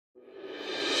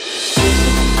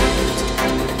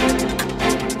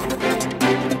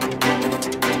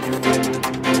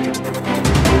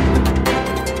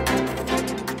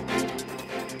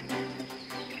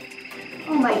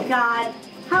God.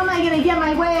 How am I gonna get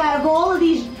my way out of all of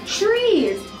these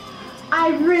trees?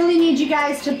 I really need you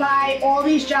guys to buy all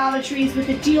these Java trees with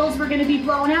the deals we're gonna be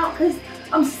blowing out because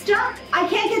I'm stuck. I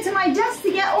can't get to my desk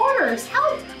to get orders.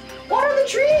 Help! Order the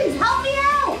trees, help me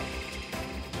out!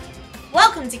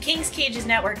 Welcome to King's Cages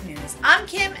Network News. I'm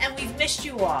Kim and we've missed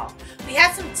you all. We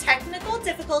had some technical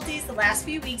difficulties the last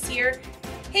few weeks here.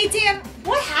 Hey Dan,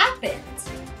 what happened?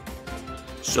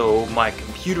 So my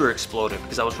computer exploded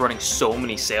because I was running so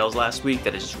many sales last week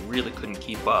that I just really couldn't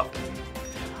keep up.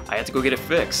 I had to go get it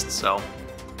fixed, so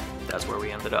that's where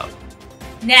we ended up.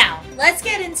 Now, let's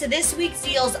get into this week's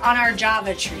deals on our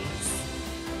Java trees.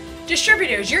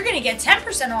 Distributors, you're going to get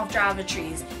 10% off Java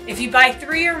trees. If you buy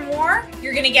 3 or more,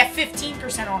 you're going to get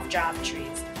 15% off Java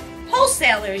trees.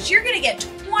 Wholesalers, you're going to get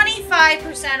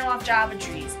 25% off Java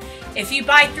trees. If you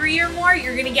buy 3 or more,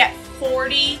 you're going to get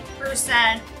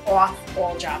 40% off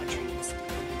all Java trees.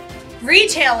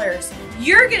 Retailers,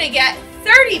 you're going to get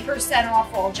 30%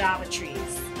 off all Java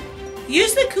trees.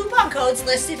 Use the coupon codes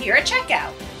listed here at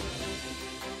checkout.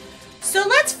 So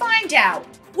let's find out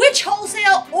which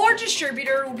wholesale or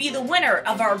distributor will be the winner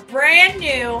of our brand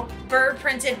new bird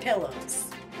printed pillows.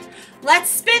 Let's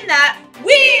spin that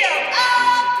wheel of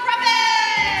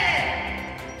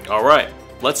profit! All right,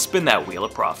 let's spin that wheel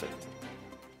of profit.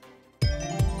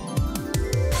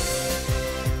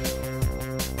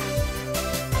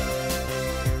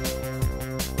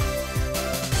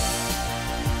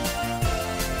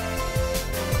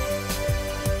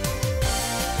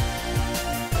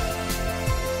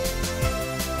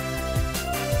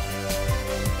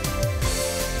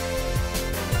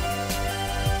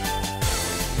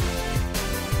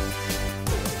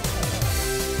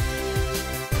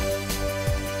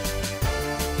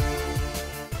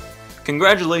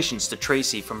 Congratulations to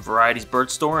Tracy from Variety's Bird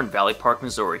Store in Valley Park,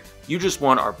 Missouri. You just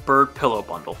won our bird pillow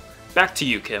bundle. Back to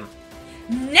you, Kim.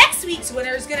 Next week's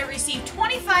winner is going to receive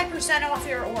 25% off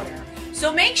your order.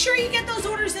 So make sure you get those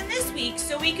orders in this week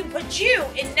so we can put you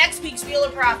in next week's Wheel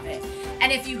of Profit.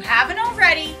 And if you haven't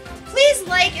already, please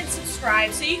like and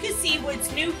subscribe so you can see what's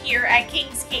new here at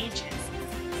King's Cages.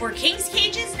 For King's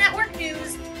Cages Network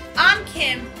News, I'm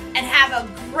Kim, and have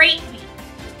a great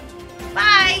week.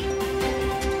 Bye!